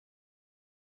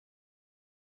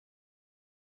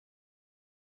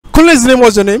Kunle's name,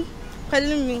 what's your name?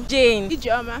 Pelumi. Jane.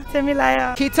 Ijoma.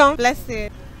 Temilaya. Keaton.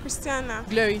 Blessed. Christiana.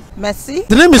 Glory. Mercy.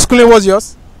 The name is Kunle, what's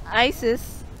yours?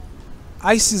 Isis.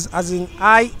 Isis, as in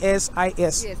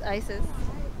I-S-I-S. Yes, Isis.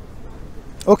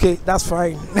 Okay, that's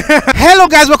fine. Hello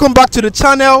guys, welcome back to the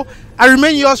channel. I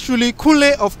remain yours truly,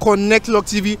 Kunle of Connect Log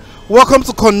TV. Welcome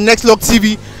to Connect Log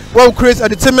TV, where we create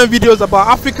entertainment videos about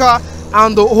Africa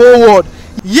and the whole world.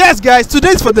 Yes guys, today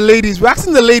is for the ladies. We're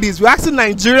asking the ladies, we're asking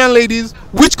Nigerian ladies,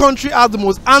 which country has the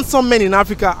most handsome men in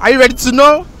Africa? Are you ready to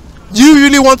know? Do you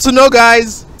really want to know,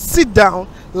 guys? Sit down,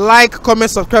 like, comment,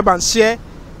 subscribe and share.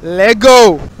 Let's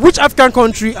go. Which African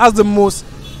country has the most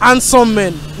handsome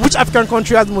men? Which African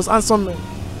country has the most handsome men?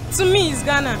 To me, it's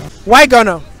Ghana. Why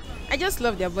Ghana? I just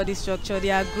love their body structure.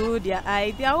 They are good, their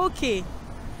eye, they are okay.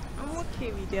 I'm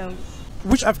okay with them.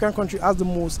 Which African country has the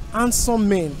most handsome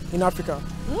men in Africa?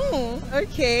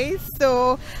 Okay,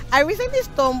 so I recently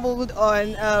stumbled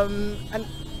on an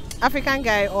African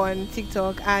guy on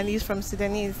TikTok, and he's from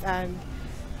Sudanese and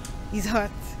he's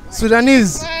hot.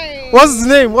 Sudanese? Right. What's his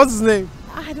name? What's his name?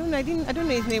 I don't know. I don't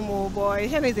know his name, oh boy.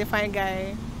 He is a fine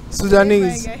guy.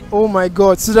 Sudanese. Fine guy. Oh my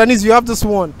God, Sudanese. You have this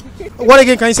one. What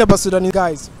again can you say about Sudanese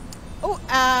guys? Oh,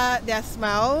 their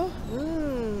smile,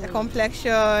 their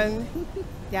complexion,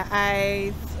 their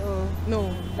eyes. Oh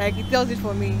no, like it tells it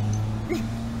for me.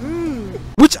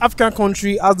 Which African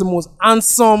country has the most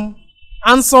handsome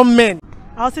men?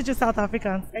 I'll say just South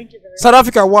Africans. Thank you very much. South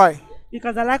Africa. Why?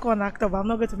 Because I like one actor, but I'm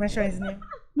not going to mention his name.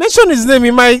 Mention his name.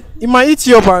 He might eat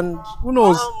you up, and who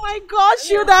knows? Oh my God,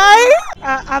 should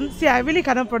I? See, I really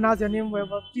cannot pronounce your name well,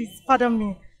 but please pardon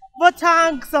me.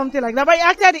 Botang, something like that. But he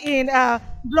acted in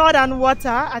Blood and Water,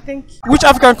 I think. Which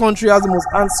African country has the most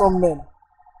handsome men?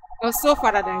 Well, so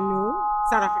far that I know,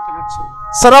 South Africa actually.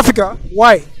 South Africa.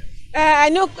 Why? I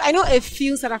know a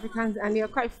few South Africans and they are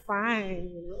quite fine,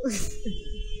 you know.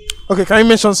 Okay, can you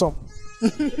mention some?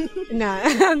 Nah.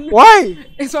 Why?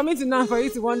 It's for me to know, for you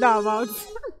to wonder about.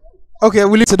 Okay,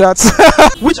 we'll leave to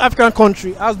that. Which African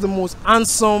country has the most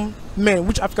handsome men?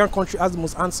 Which African country has the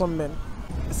most handsome men?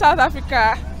 South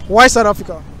Africa. Why South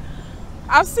Africa?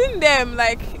 I've seen them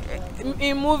like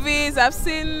in movies. I've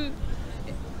seen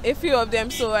a few of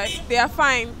them, so they are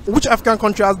fine. Which African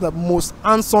country has the most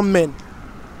handsome men?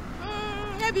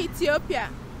 Maybe Ethiopia.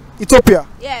 Ethiopia.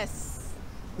 Yes.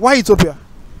 Why Ethiopia?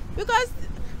 Because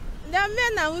their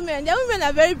men and women, their women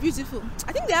are very beautiful.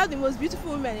 I think they have the most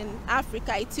beautiful women in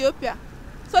Africa, Ethiopia.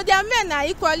 So their men are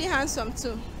equally handsome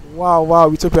too.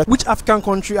 Wow, Ethiopia. Which African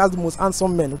country has the most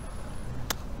handsome men?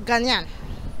 Ghanaian.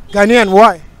 Ghanaian,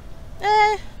 why?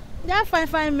 They are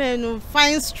fine men,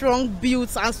 fine, strong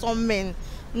builds, handsome men.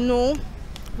 No,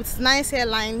 with nice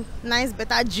hairline, nice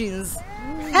better jeans.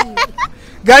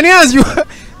 Ghanaians,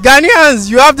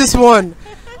 you have this one.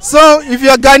 So if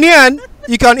you're Ghanaian,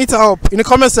 you can eat her up in the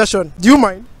comment section. Do you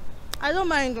mind? I don't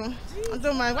mind. I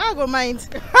don't mind. I don't mind.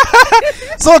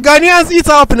 So Ghanaians eat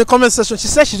her up in the comment section. She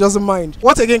says she doesn't mind.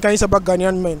 What again can you say about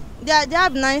Ghanaian men? They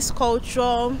have nice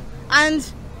culture,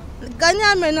 and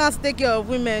Ghanaian men know how to take care of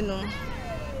women. No.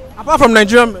 Apart from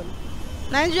Nigerian men.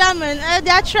 Nigerian men,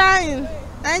 they are trying.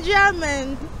 Nigerian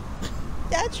men,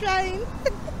 they are trying.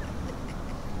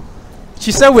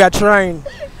 She said we are trying.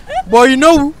 But you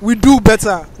know, we do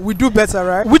better. We do better,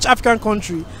 right? Which African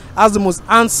country has the most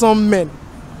handsome men?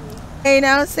 And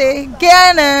I'll say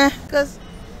Ghana, because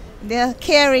they're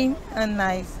caring and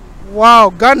nice.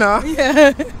 Wow, Ghana?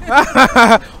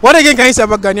 Yeah. What again can you say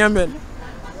about Ghanaian men?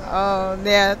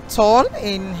 They're tall,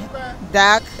 in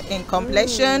dark in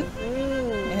complexion,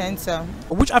 handsome.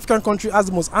 Which African country has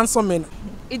the most handsome men?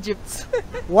 Egypt.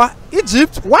 What?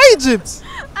 Egypt? Why Egypt?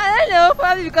 I don't know,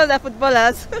 probably because they're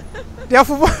footballers. They are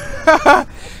football.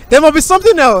 There must be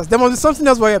something else. There must be something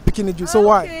else why you're picking Egypt. So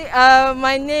okay, why?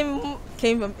 My name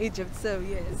came from Egypt, so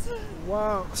yes.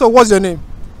 Wow. So what's your name?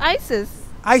 Isis.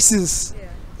 Isis. Yeah.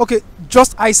 Okay,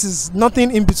 just Isis.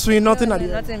 Nothing in between. Nothing at the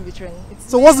end. Nothing in between.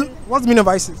 So what's the meaning of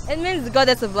Isis? It means the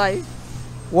goddess of life.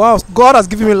 Wow, God has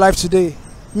given me life today.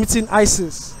 Meeting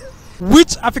Isis.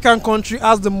 Which African country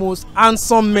has the most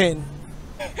handsome men?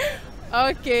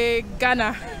 Okay,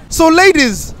 Ghana. So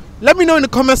ladies, let me know in the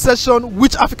comment section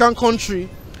which African country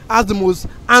has the most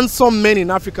handsome men in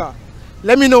Africa.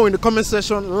 Let me know in the comment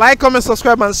section. Like, comment,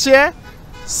 subscribe and share.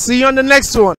 See you on the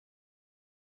next one.